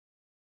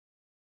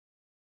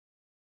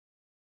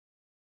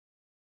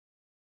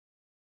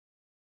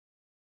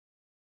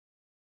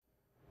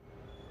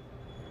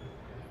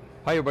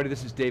Hi everybody,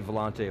 this is Dave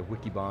Vellante of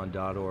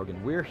wikibon.org,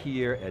 and we're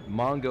here at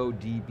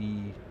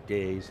MongoDB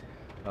Days,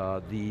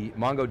 the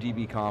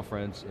MongoDB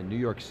conference in New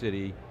York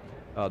City.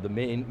 The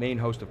main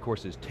host, of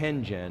course, is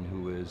TenGen,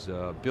 who is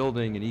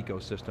building an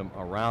ecosystem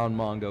around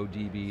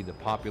MongoDB, the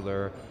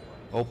popular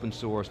open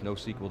source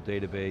NoSQL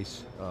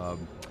database,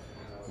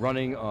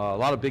 running a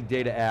lot of big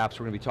data apps.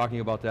 We're going to be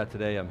talking about that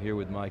today. I'm here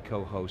with my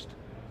co-host,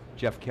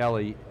 Jeff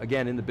Kelly.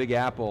 Again, in the Big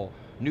Apple,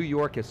 New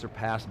York has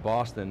surpassed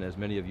Boston, as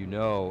many of you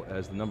know,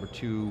 as the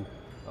 #2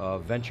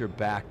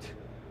 venture-backed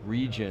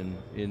region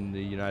in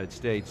the United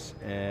States,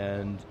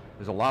 and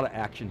there's a lot of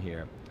action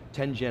here.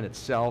 TenGen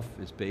itself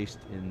is based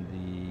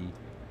in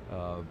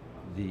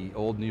the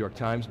old New York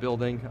Times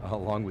building,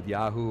 along with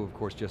Yahoo, of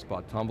course, just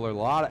bought Tumblr. A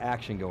lot of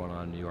action going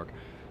on in New York.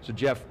 So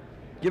Jeff,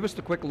 give us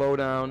the quick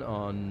lowdown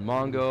on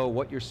Mongo,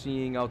 what you're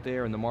seeing out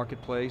there in the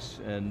marketplace,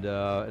 and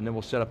then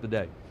we'll set up the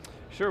day.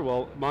 Sure,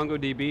 well,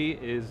 MongoDB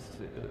is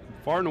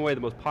far and away the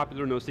most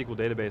popular NoSQL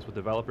database with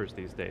developers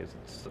these days.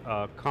 It's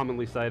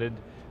commonly cited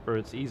for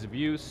its ease of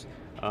use,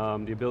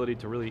 the ability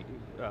to really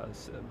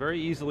very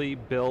easily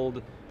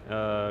build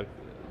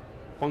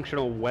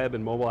functional web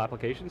and mobile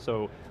applications.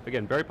 So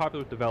again, very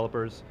popular with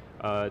developers.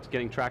 It's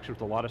getting traction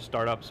with a lot of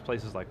startups,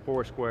 places like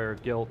Foursquare,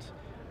 Gilt,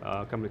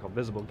 a company called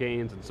Visible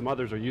Gains, and some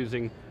others are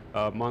using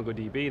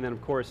MongoDB. And then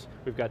of course,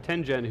 we've got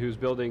TenGen who's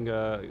building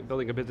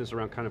a business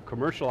around kind of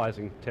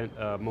commercializing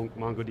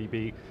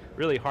MongoDB,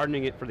 really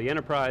hardening it for the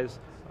enterprise,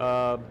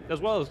 as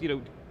well as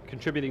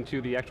contributing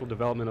to the actual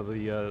development of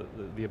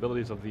the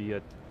abilities of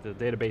the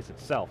database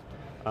itself.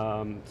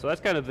 So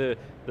that's kind of the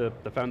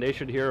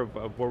foundation here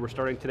of where we're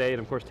starting today,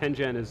 and of course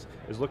TenGen is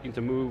looking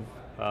to move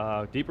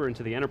deeper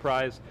into the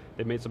enterprise.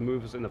 They've made some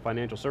moves in the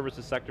financial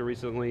services sector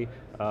recently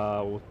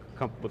with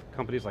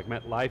companies like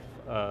MetLife,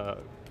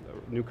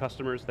 new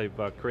customers. They've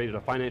created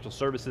a financial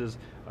services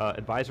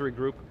advisory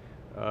group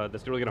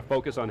that's really going to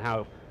focus on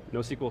how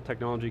NoSQL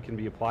technology can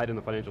be applied in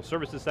the financial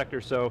services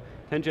sector. So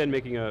TenGen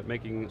getting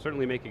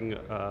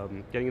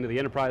into the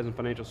enterprise and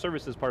financial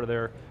services part of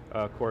their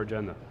core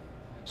agenda.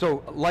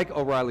 So, like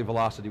O'Reilly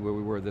Velocity, where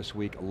we were this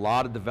week, a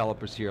lot of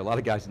developers here, a lot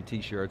of guys in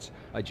t-shirts.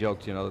 I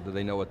joked, that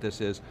they know what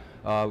this is.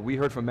 We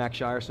heard from Max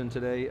Shireson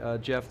today,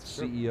 Jeff, the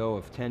CEO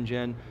of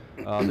TenGen.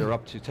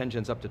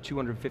 TenGen's up to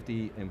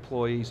 250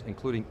 employees,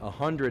 including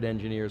 100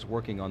 engineers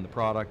working on the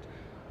product.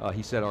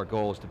 He said our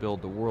goal is to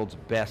build the world's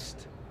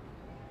best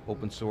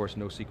open source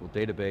NoSQL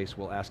database.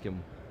 We'll ask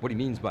him what he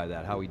means by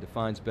that, how he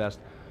defines best.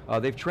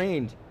 They've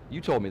trained, you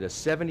told me this,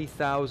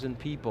 70,000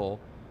 people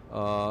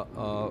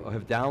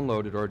have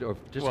downloaded or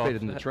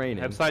participated in the training.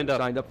 Have signed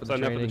up for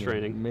the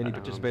training. Many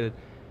participated.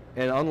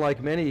 And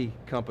unlike many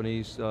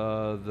companies,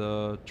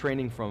 the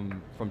training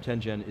from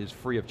TenGen is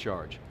free of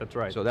charge. That's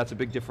right. So that's a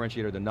big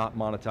differentiator. They're not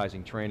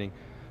monetizing training.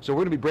 So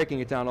we're going to be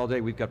breaking it down all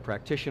day. We've got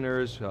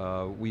practitioners,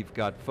 we've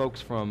got folks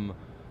from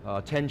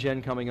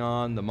TenGen coming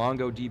on, the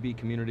MongoDB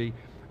community,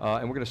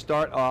 and we're going to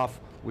start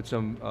off with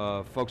some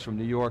folks from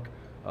New York,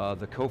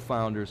 the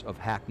co-founders of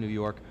Hack New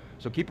York.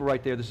 So keep it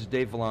right there. This is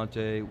Dave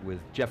Vellante with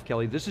Jeff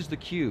Kelly. This is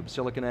theCUBE,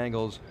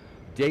 SiliconANGLE's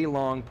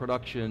day-long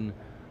production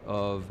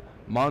of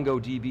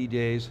MongoDB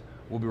Days.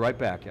 We'll be right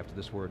back after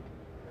this word.